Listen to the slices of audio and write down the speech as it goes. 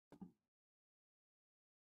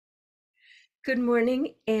Good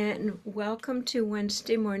morning and welcome to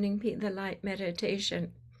Wednesday morning Be the Light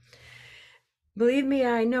meditation. Believe me,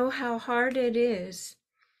 I know how hard it is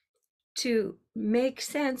to make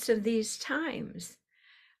sense of these times.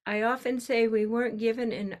 I often say we weren't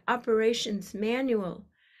given an operations manual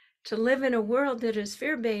to live in a world that is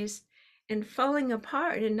fear-based and falling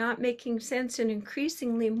apart and not making sense and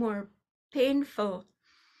increasingly more painful,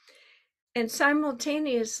 and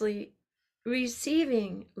simultaneously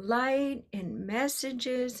receiving light and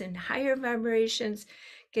messages and higher vibrations,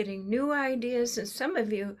 getting new ideas, and some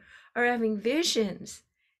of you are having visions.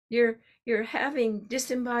 You're having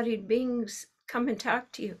disembodied beings come and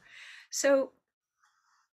talk to you. So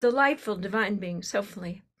delightful divine beings,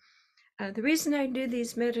 hopefully. The reason I do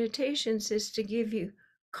these meditations is to give you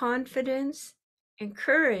confidence and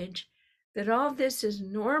courage that all this is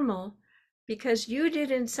normal, because you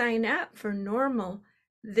didn't sign up for normal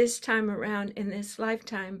this time around in this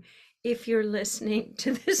lifetime if you're listening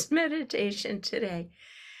to this meditation today.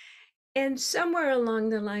 And somewhere along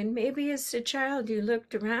the line, maybe as a child, you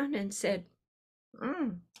looked around and said,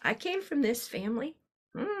 I came from this family.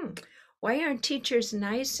 Why aren't teachers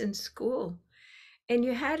nice in school? And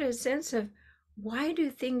you had a sense of, why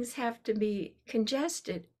do things have to be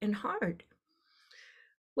congested and hard?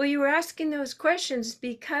 Well, you were asking those questions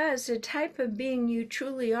because the type of being you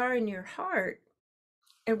truly are in your heart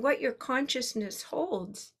and what your consciousness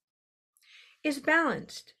holds is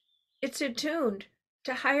balanced. It's attuned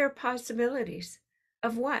to higher possibilities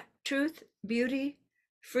of what? Truth, beauty,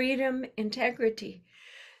 freedom, integrity.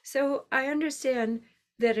 So I understand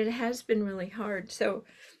that it has been really hard. So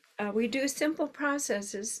we do simple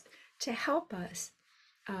processes to help us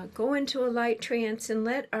go into a light trance and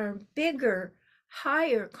let our bigger,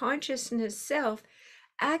 higher consciousness self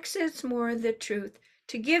access more of the truth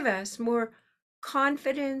to give us more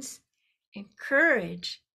confidence and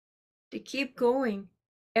courage to keep going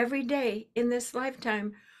every day in this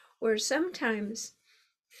lifetime, where sometimes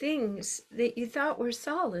things that you thought were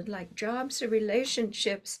solid, like jobs or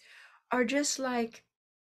relationships, are just like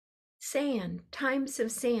sand, times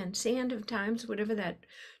of sand, sand of times, whatever that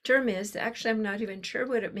term is. Actually, I'm not even sure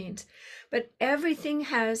what it means, but everything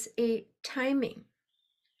has a timing.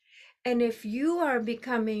 And if you are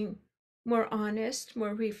becoming more honest,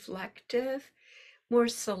 more reflective, more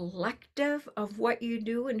selective of what you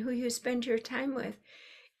do and who you spend your time with,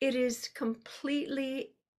 it is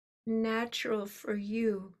completely natural for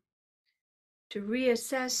you to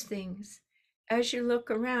reassess things as you look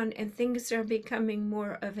around and things are becoming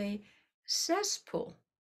more of a cesspool.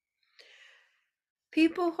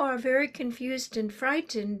 People who are very confused and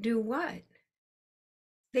frightened do what?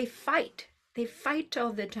 They fight. They fight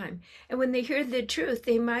all the time. And when they hear the truth,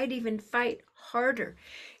 they might even fight harder.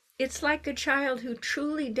 It's like a child who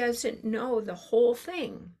truly doesn't know the whole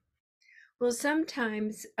thing will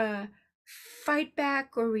sometimes fight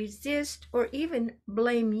back or resist or even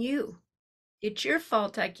blame you. It's your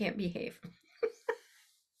fault I can't behave.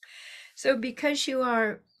 So because you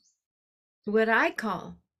are what I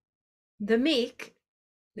call the meek,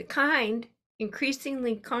 the kind,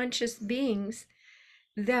 increasingly conscious beings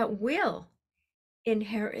that will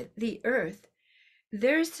inherit the earth,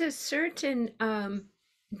 there's a certain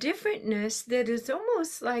differentness that is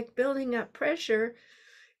almost like building up pressure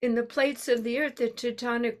in the plates of the earth, the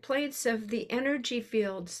tectonic plates of the energy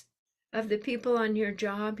fields of the people on your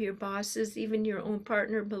job, your bosses, even your own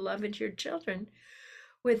partner, beloved, your children,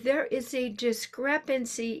 where there is a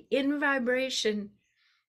discrepancy in vibration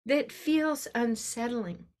that feels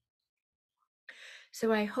unsettling.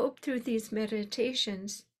 So I hope through these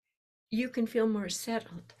meditations, you can feel more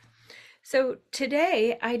settled. So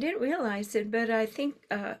today, I didn't realize it, but I think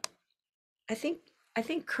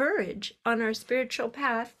courage on our spiritual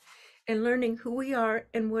path and learning who we are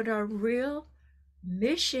and what our real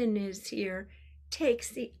mission is here takes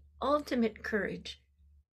the ultimate courage.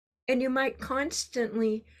 And you might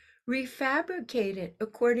constantly refabricate it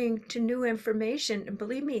according to new information. And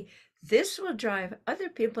believe me, this will drive other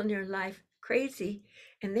people in your life crazy,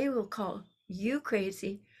 and they will call you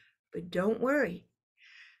crazy. But don't worry.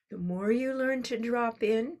 The more you learn to drop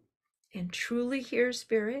in and truly hear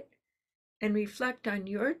spirit and reflect on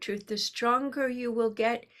your truth, the stronger you will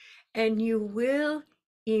get, and you will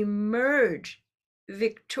emerge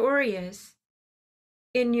victorious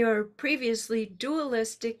in your previously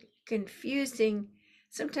dualistic, confusing,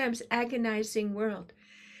 sometimes agonizing world.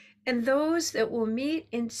 And those that will meet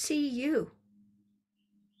and see you,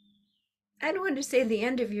 I don't want to say the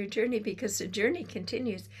end of your journey because the journey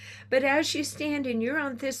continues, but as you stand in your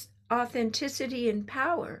own this authenticity and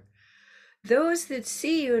power, those that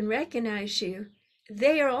see you and recognize you,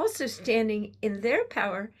 they are also standing in their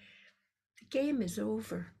power, game is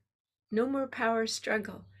over. No more power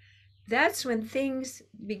struggle. That's when things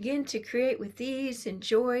begin to create with ease and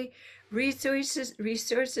joy.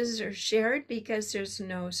 Resources are shared because there's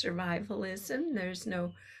no survivalism, there's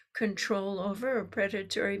no control over or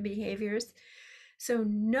predatory behaviors. So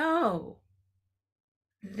know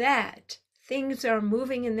that things are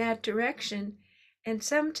moving in that direction, and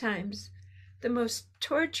sometimes the most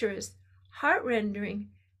torturous, heart-rending,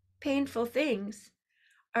 painful things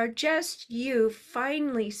are just you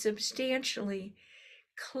finally substantially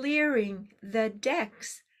clearing the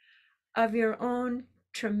decks of your own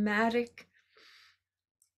traumatic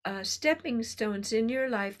stepping stones in your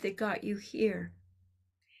life that got you here.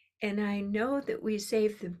 And I know that we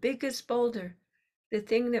saved the biggest boulder, the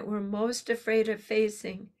thing that we're most afraid of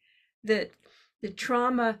facing, the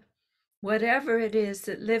trauma, whatever it is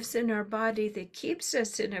that lives in our body that keeps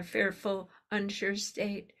us in a fearful, unsure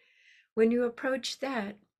state. When you approach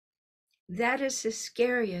that, that is the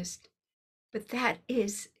scariest, but that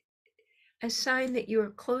is a sign that you are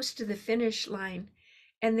close to the finish line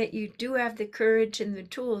and that you do have the courage and the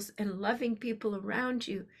tools and loving people around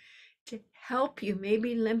you to help you,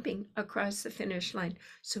 maybe limping across the finish line.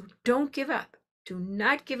 So don't give up. Do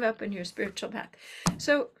not give up on your spiritual path.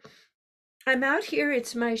 So I'm out here.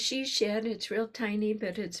 It's my she shed. It's real tiny,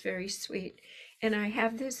 but it's very sweet. And I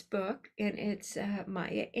have this book, and it's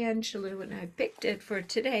Maya Angelou, and I picked it for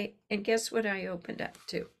today. And guess what I opened up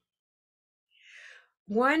to?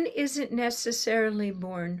 One isn't necessarily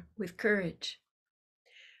born with courage,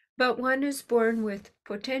 but one is born with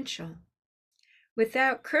potential.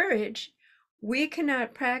 Without courage, we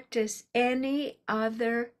cannot practice any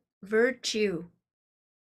other virtue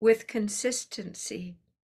with consistency.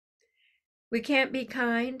 We can't be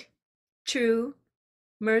kind, true,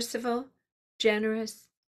 merciful, generous,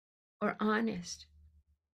 or honest.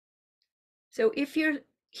 So if you're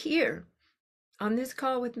here on this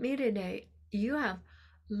call with me today, you have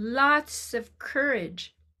lots of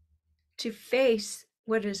courage to face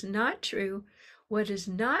what is not true, what is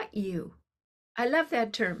not you. I love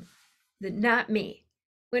that term, the not me.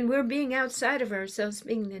 When we're being outside of ourselves,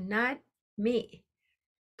 being the not me,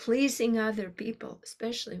 pleasing other people,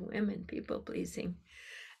 especially women, people pleasing,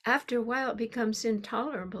 after a while it becomes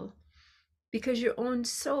intolerable because your own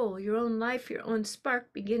soul, your own life, your own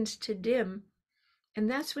spark begins to dim. And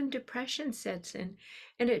that's when depression sets in.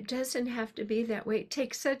 And it doesn't have to be that way. It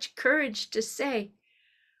takes such courage to say,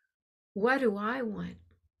 what do I want?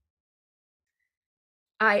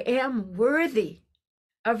 I am worthy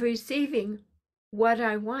of receiving what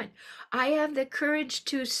I want. I have the courage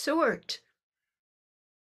to sort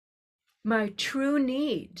my true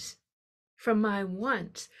needs from my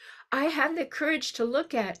wants. I have the courage to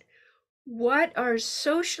look at what are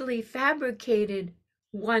socially fabricated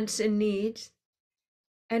wants and needs,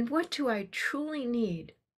 and what do I truly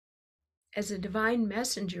need as a divine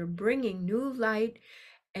messenger, bringing new light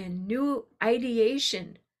and new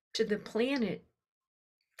ideation to the planet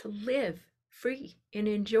to live free and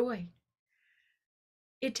enjoy.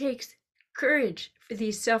 It takes courage for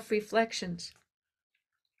these self-reflections.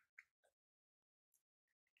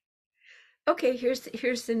 Okay, here's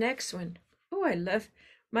the next one. Oh, I love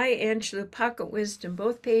Maya Angelou, Pocket Wisdom.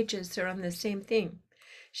 Both pages are on the same thing.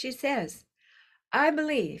 She says, I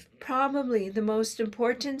believe probably the most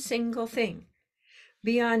important single thing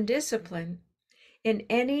beyond discipline in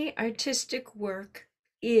any artistic work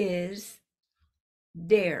is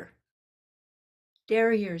dare.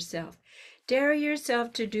 Dare yourself. Dare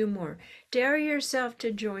yourself to do more. Dare yourself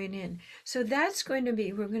to join in. So that's going to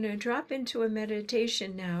be, we're going to drop into a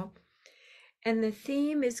meditation now. And the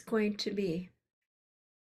theme is going to be,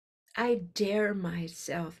 I dare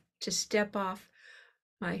myself to step off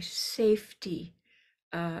my safety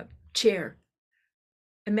chair.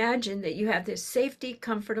 Imagine that you have this safety,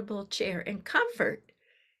 comfortable chair, and comfort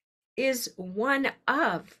is one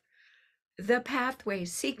of the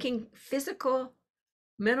pathways. Seeking physical,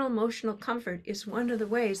 mental, emotional comfort is one of the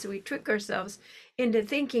ways that we trick ourselves into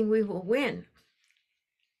thinking we will win.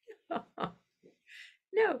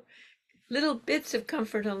 No, little bits of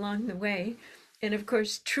comfort along the way. And of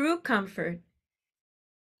course, true comfort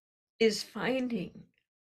is finding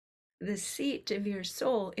the seat of your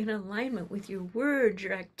soul in alignment with your words,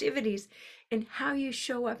 your activities, and how you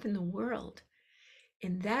show up in the world.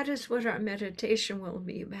 And that is what our meditation will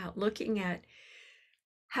be about, looking at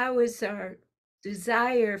how is our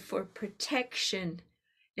desire for protection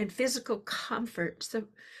and physical comfort, so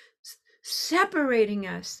separating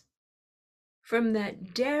us from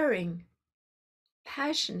that daring,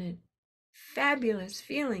 passionate, fabulous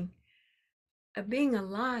feeling of being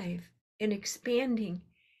alive and expanding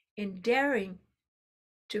and daring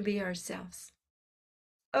to be ourselves.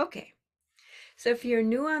 Okay, so if you're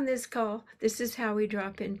new on this call, this is how we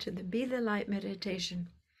drop into the Be the Light meditation.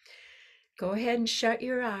 Go ahead and shut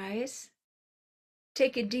your eyes.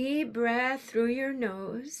 Take a deep breath through your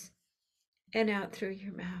nose and out through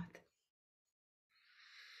your mouth.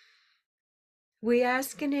 We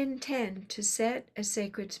ask and intend to set a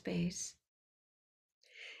sacred space.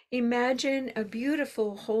 Imagine a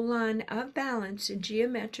beautiful holon of balance and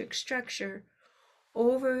geometric structure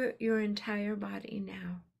over your entire body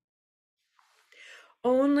now.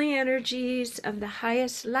 Only energies of the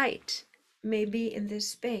highest light may be in this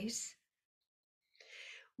space.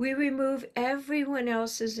 We remove everyone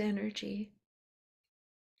else's energy.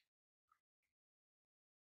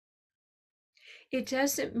 It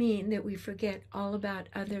doesn't mean that we forget all about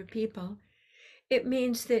other people. It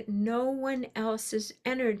means that no one else's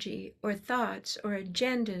energy or thoughts or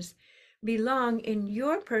agendas belong in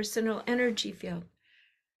your personal energy field.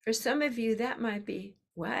 For some of you, that might be,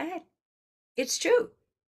 what? It's true.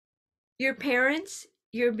 Your parents,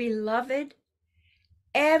 your beloved,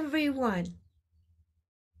 everyone.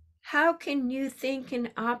 How can you think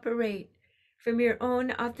and operate from your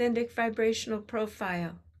own authentic vibrational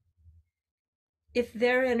profile if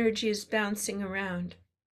their energy is bouncing around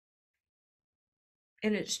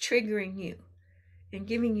and it's triggering you and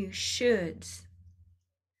giving you shoulds?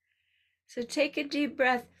 So take a deep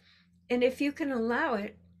breath, and if you can allow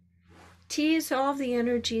it, tease all the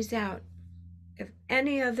energies out of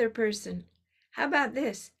any other person. How about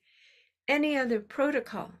this? Any other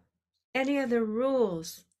protocol, any other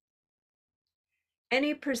rules,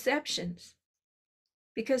 any perceptions.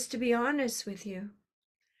 Because to be honest with you,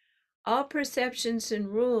 all perceptions and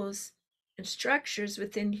rules and structures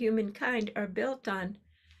within humankind are built on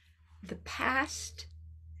the past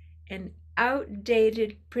and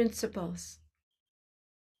outdated principles.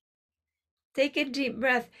 Take a deep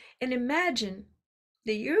breath and imagine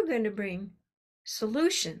that you're going to bring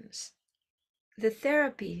solutions, the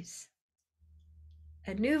therapies,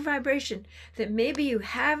 a new vibration that maybe you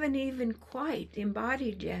haven't even quite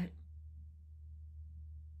embodied yet,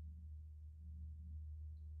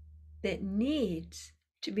 that needs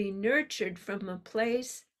to be nurtured from a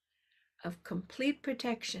place of complete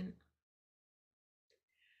protection.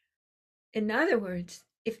 In other words,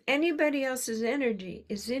 if anybody else's energy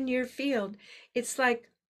is in your field, it's like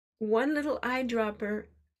one little eyedropper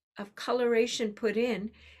of coloration put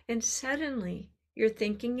in, and suddenly you're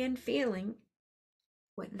thinking and feeling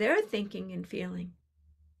what they're thinking and feeling.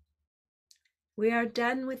 We are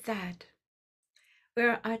done with that.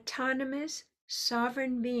 We're autonomous,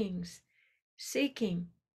 sovereign beings seeking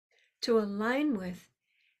to align with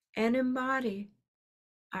and embody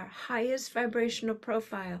our highest vibrational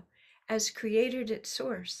profile as created at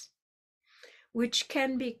source, which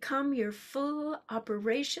can become your full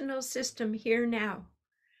operational system here now.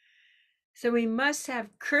 So we must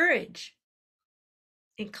have courage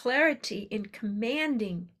and clarity in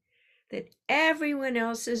commanding that everyone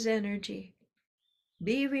else's energy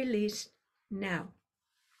be released now.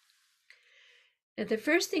 Now, the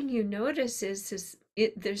first thing you notice is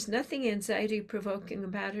there's nothing anxiety-provoking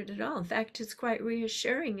about it at all. In fact, it's quite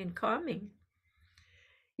reassuring and calming.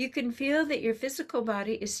 You can feel that your physical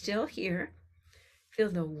body is still here. Feel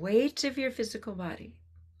the weight of your physical body.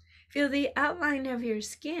 Feel the outline of your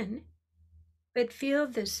skin, but feel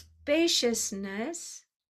the spaciousness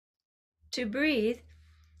to breathe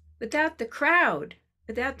without the crowd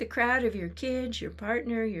of your kids, your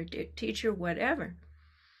partner, your teacher, whatever.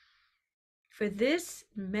 For this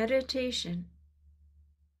meditation,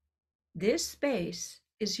 this space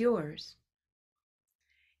is yours.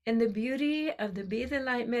 And the beauty of the Be the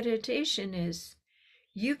Light meditation is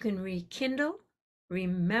you can rekindle,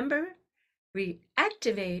 remember,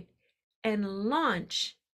 reactivate, and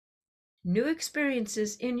launch new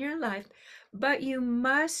experiences in your life, but you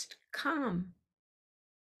must come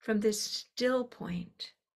from this still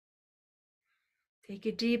point. Take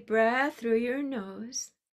a deep breath through your nose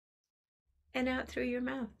and out through your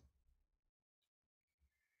mouth.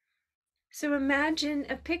 So imagine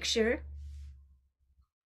a picture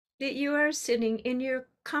that you are sitting in your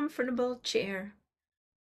comfortable chair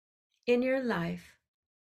in your life.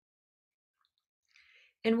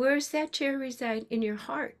 And where does that chair reside? In your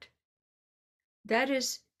heart. That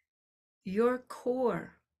is your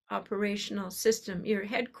core operational system, your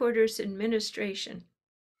headquarters administration.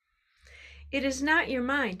 It is not your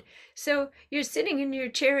mind. So you're sitting in your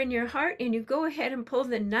chair in your heart, and you go ahead and pull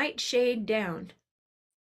the nightshade down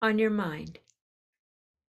on your mind.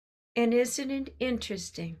 And isn't it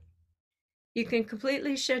interesting? You can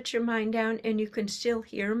completely shut your mind down and you can still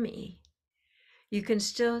hear me. You can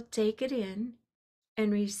still take it in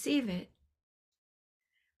and receive it,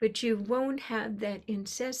 but you won't have that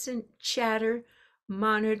incessant chatter,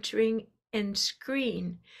 monitoring, and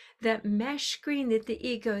screen, that mesh screen that the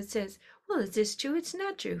ego says, well, is this true? It's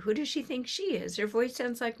not true. Who does she think she is? Her voice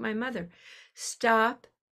sounds like my mother. Stop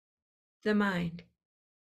the mind.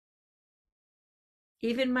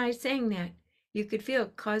 Even my saying that, you could feel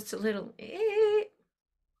it caused a little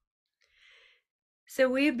So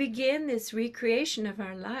we begin this recreation of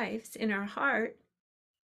our lives in our heart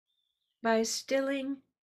by stilling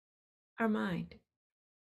our mind.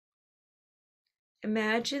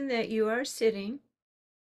 Imagine that you are sitting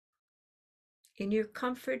in your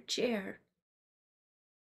comfort chair,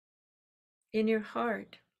 in your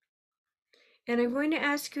heart. And I'm going to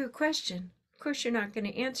ask you a question. Of course, you're not going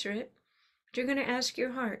to answer it, but you're going to ask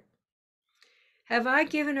your heart. Have I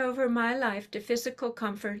given over my life to physical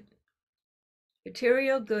comfort,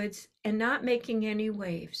 material goods, and not making any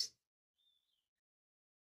waves?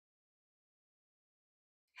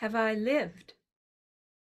 Have I lived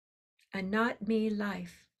a not me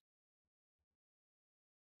life?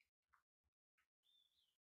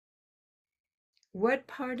 What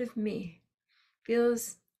part of me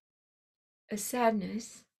feels a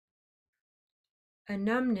sadness, a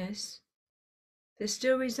numbness that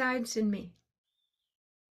still resides in me?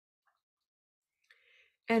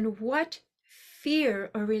 And what fear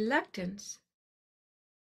or reluctance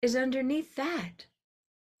is underneath that?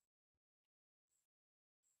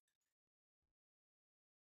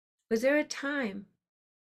 Was there a time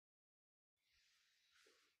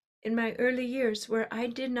in my early years where I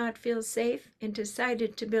did not feel safe and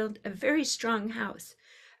decided to build a very strong house,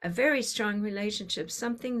 a very strong relationship,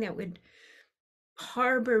 something that would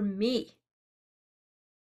harbor me?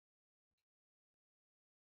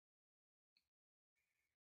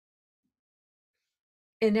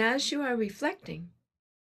 And as you are reflecting,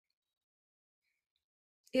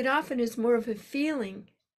 it often is more of a feeling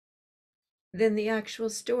than the actual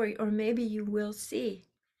story, or maybe you will see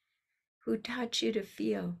who taught you to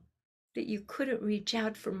feel that you couldn't reach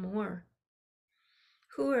out for more.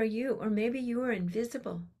 Who are you? Or maybe you were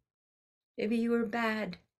invisible. Maybe you were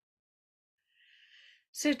bad.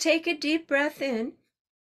 So take a deep breath in,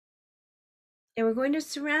 and we're going to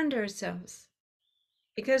surround ourselves,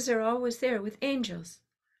 because they're always there, with angels,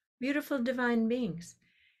 beautiful divine beings,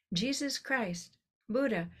 Jesus Christ,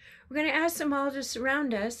 Buddha. We're going to ask them all to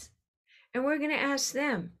surround us, and we're going to ask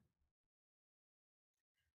them,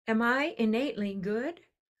 am I innately good,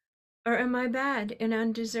 or am I bad and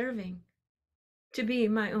undeserving to be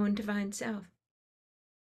my own divine self?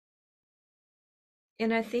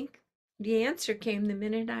 And I think the answer came the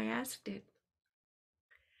minute I asked it.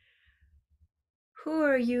 Who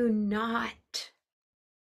are you not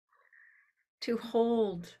to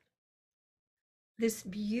hold this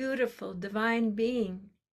beautiful divine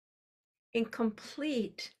being in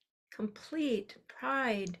complete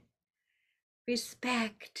pride,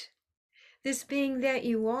 respect, this being that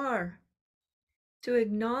you are, to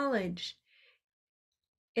acknowledge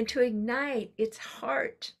and to ignite its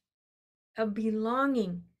heart of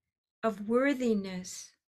belonging, of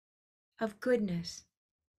worthiness, of goodness?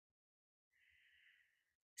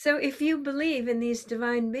 So if you believe in these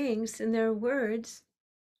divine beings and their words,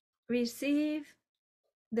 receive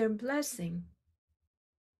their blessing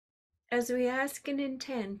as we ask and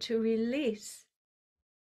intend to release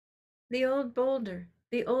the old boulder,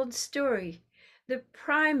 the old story, the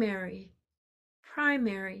primary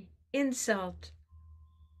insult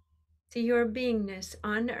to your beingness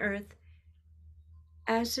on earth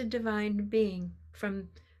as a divine being from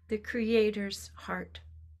the Creator's heart.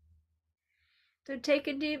 So take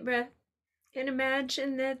a deep breath and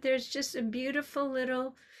imagine that there's just a beautiful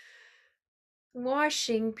little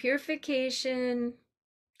washing, purification.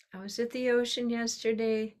 I was at the ocean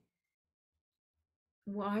yesterday.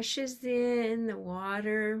 Washes in, the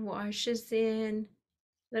water washes in.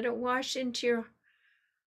 Let it wash into your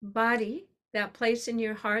body, that place in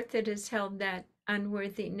your heart that has held that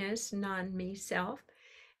unworthiness, non-me self,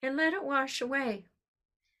 and let it wash away.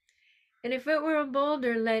 And if it were a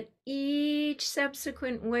boulder, let each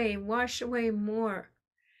subsequent wave wash away more.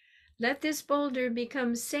 Let this boulder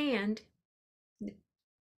become sand,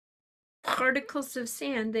 particles of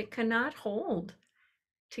sand that cannot hold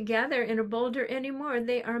together in a boulder anymore.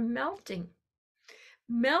 They are melting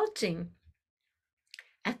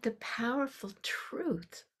at the powerful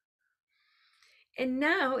truth. And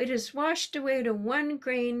now it is washed away to one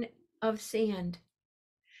grain of sand.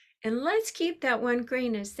 And let's keep that one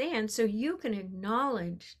grain of sand so you can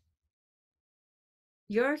acknowledge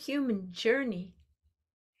your human journey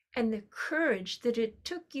and the courage that it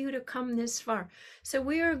took you to come this far. So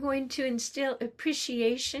we are going to instill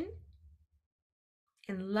appreciation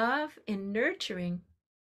and love and nurturing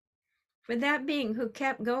for that being who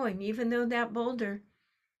kept going, even though that boulder,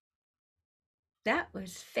 that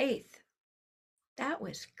was faith. That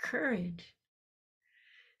was courage.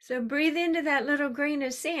 So breathe into that little grain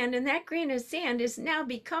of sand, and that grain of sand is now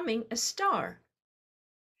becoming a star.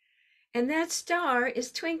 And that star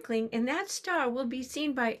is twinkling, and that star will be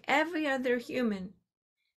seen by every other human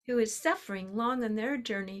who is suffering long on their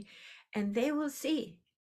journey, and they will see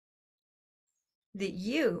that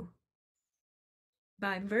you,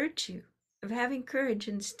 by virtue of having courage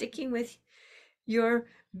and sticking with your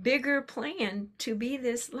bigger plan to be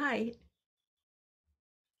this light,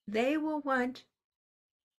 they will want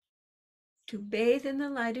to bathe in the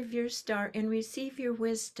light of your star and receive your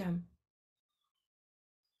wisdom.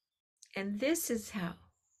 And this is how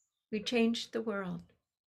we change the world.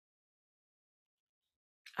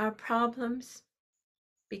 Our problems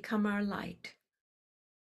become our light.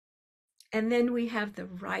 And then we have the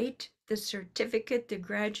right, the certificate, the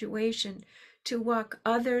graduation to walk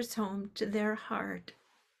others home to their heart,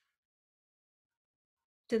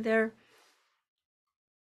 to their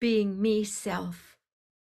being me self.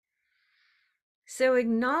 So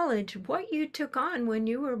acknowledge what you took on when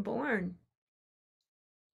you were born.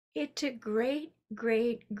 It took great,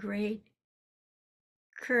 great, great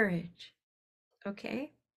courage.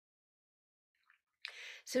 Okay?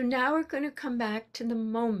 So now we're going to come back to the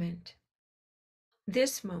moment,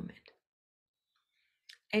 this moment.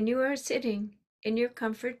 And you are sitting in your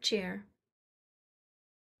comfort chair.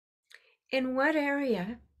 In what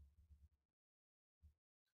area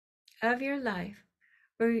of your life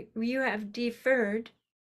where you have deferred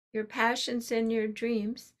your passions and your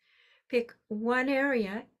dreams, pick one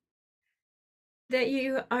area that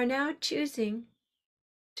you are now choosing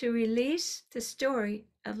to release the story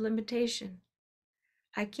of limitation.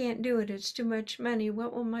 I can't do it. It's too much money.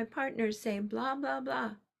 What will my partner say? Blah, blah,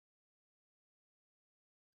 blah.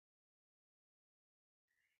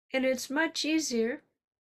 And it's much easier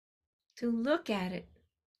to look at it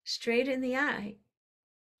straight in the eye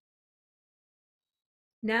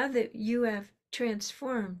now that you have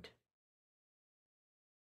transformed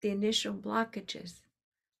the initial blockages.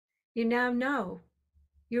 You now know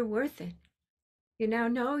you're worth it. You now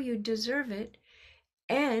know you deserve it.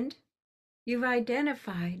 And you've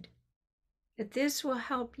identified that this will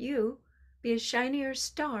help you be a shinier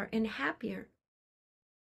star and happier.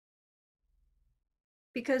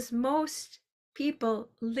 Because most people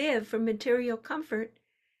live for material comfort,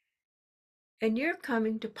 and you're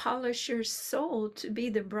coming to polish your soul to be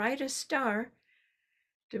the brightest star,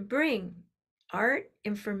 to bring art,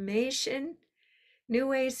 information, new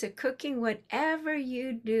ways of cooking, whatever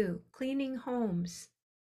you do, cleaning homes.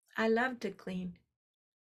 I love to clean.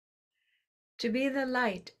 To be the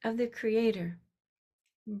light of the Creator,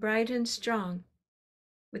 bright and strong,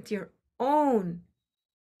 with your own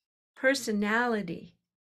personality,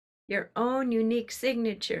 your own unique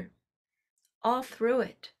signature, all through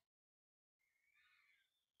it.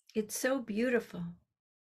 It's so beautiful.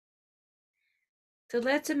 So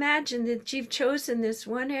let's imagine that you've chosen this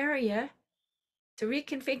one area to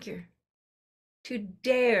reconfigure, to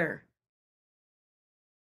dare.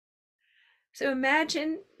 So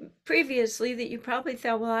imagine previously that you probably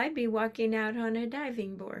thought, well, I'd be walking out on a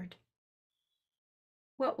diving board.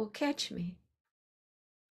 What will catch me?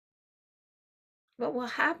 What will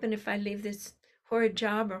happen if I leave this horrid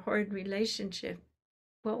job or horrid relationship?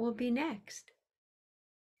 What will be next?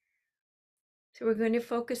 So we're going to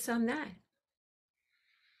focus on that.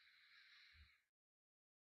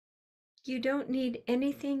 You don't need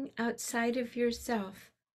anything outside of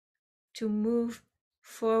yourself to move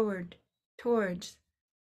forward towards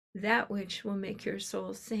that which will make your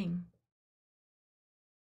soul sing.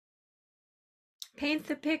 Paint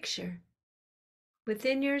the picture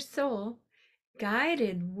within your soul,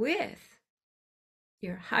 guided with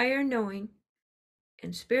your higher knowing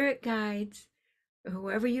and spirit guides, or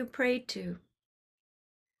whoever you pray to.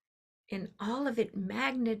 And all of it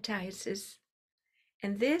magnetizes.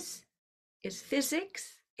 And this is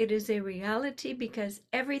physics. It is a reality because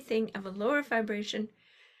everything of a lower vibration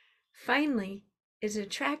finally is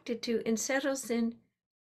attracted to and settles in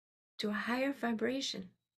to a higher vibration.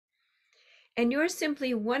 And you're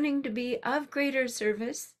simply wanting to be of greater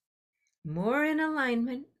service, more in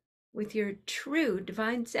alignment with your true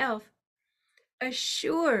divine self,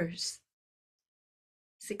 assures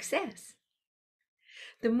success.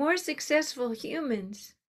 The more successful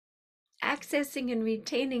humans accessing and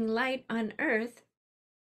retaining light on earth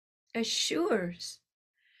assures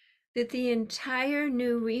that the entire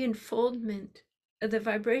new re-unfoldment of the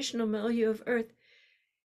vibrational milieu of Earth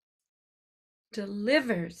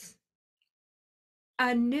delivers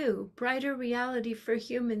a new, brighter reality for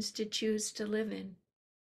humans to choose to live in.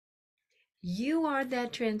 You are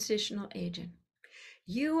that transitional agent.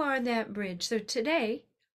 You are that bridge. So today,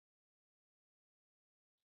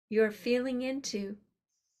 you're feeling into,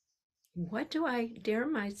 what do I dare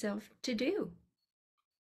myself to do?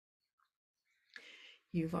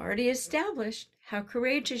 You've already established how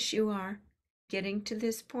courageous you are getting to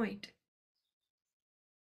this point.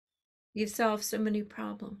 You've solved so many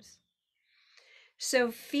problems.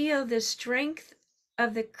 So feel the strength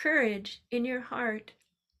of the courage in your heart.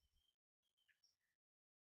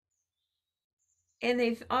 And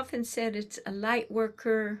they've often said it's a light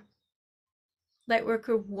worker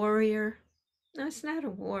warrior. No, it's not a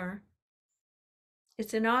war.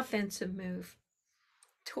 It's an offensive move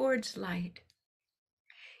towards light.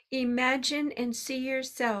 Imagine and see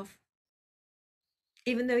yourself,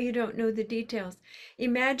 even though you don't know the details.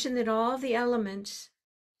 Imagine that all the elements,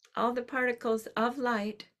 all the particles of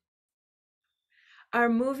light are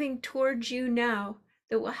moving towards you now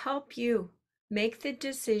that will help you make the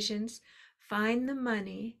decisions, find the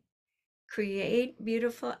money, create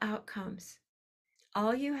beautiful outcomes.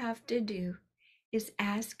 All you have to do is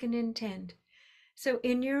ask and intend. So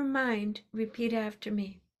in your mind, repeat after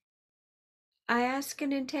me. I ask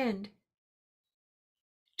and intend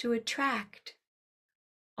to attract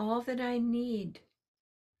all that I need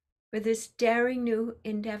for this daring new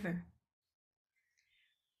endeavor.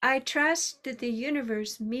 I trust that the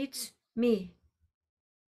universe meets me.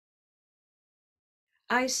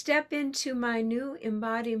 I step into my new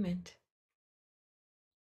embodiment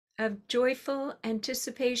of joyful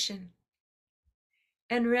anticipation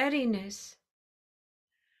and readiness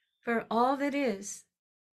for all that is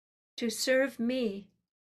to serve me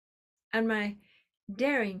on my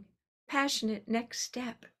daring, passionate next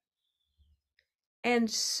step. And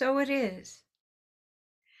so it is.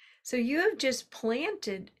 So you have just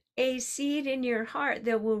planted a seed in your heart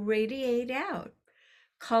that will radiate out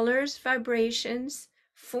colors, vibrations,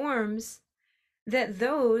 forms that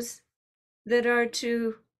those that are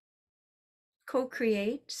to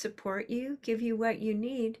co-create, support you, give you what you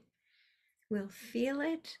need, will feel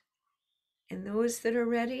it. And those that are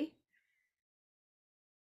ready,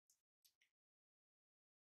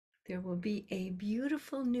 there will be a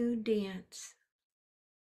beautiful new dance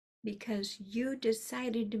because you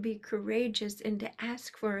decided to be courageous and to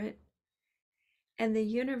ask for it. And the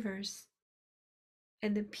universe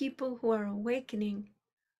and the people who are awakening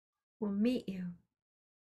will meet you.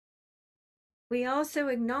 We also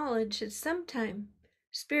acknowledge that sometimes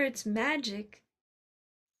Spirit's magic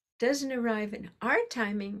doesn't arrive in our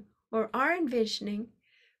timing or our envisioning,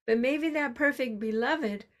 but maybe that perfect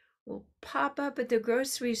beloved will pop up at the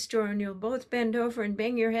grocery store and you'll both bend over and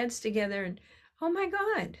bang your heads together and, oh my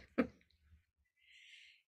God.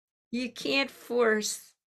 You can't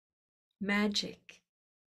force magic.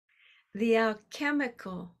 The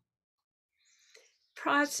alchemical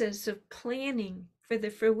process of planning for the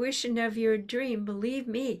fruition of your dream, believe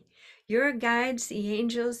me, your guides, the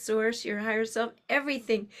angels, source, your higher self,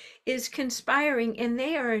 everything is conspiring, and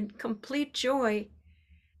they are in complete joy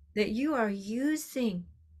that you are using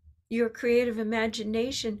your creative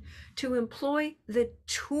imagination to employ the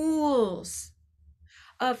tools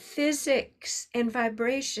of physics and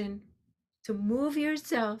vibration to move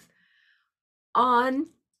yourself on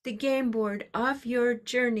the game board of your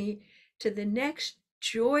journey to the next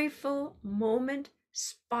joyful moment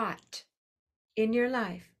spot in your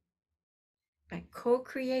life by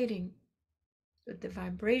co-creating with the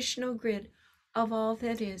vibrational grid of all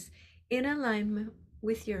that is in alignment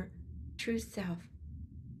with your true self.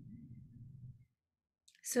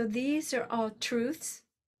 So these are all truths.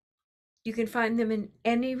 You can find them in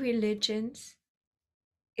any religions.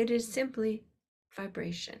 It is simply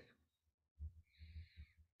vibration.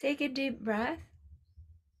 Take a deep breath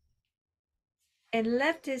and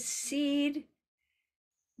let this seed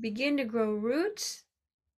begin to grow roots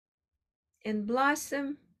and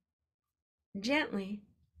blossom gently,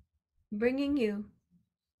 bringing you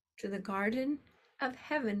to the garden of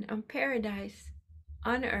heaven, of paradise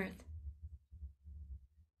on earth.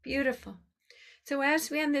 Beautiful. So as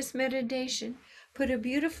we end this meditation, put a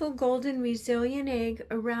beautiful golden resilient egg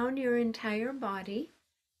around your entire body.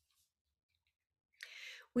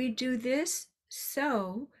 We do this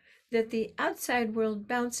so that the outside world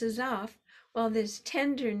bounces off while this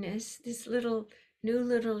tenderness, this new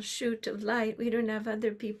little shoot of light, we don't have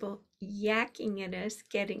other people yakking at us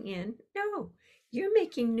getting in. No, you're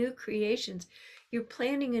making new creations. You're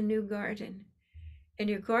planting a new garden. And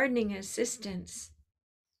your gardening assistants,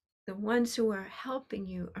 the ones who are helping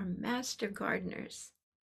you, are master gardeners,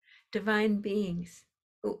 divine beings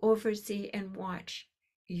who oversee and watch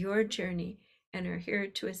your journey and are here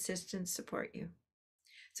to assist and support you.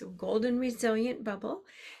 So golden resilient bubble.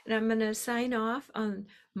 And I'm going to sign off on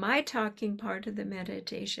my talking part of the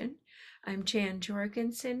meditation. I'm Jan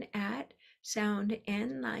Jorgensen at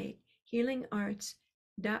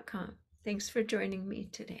soundandlighthealingarts.com. Thanks for joining me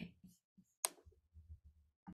today.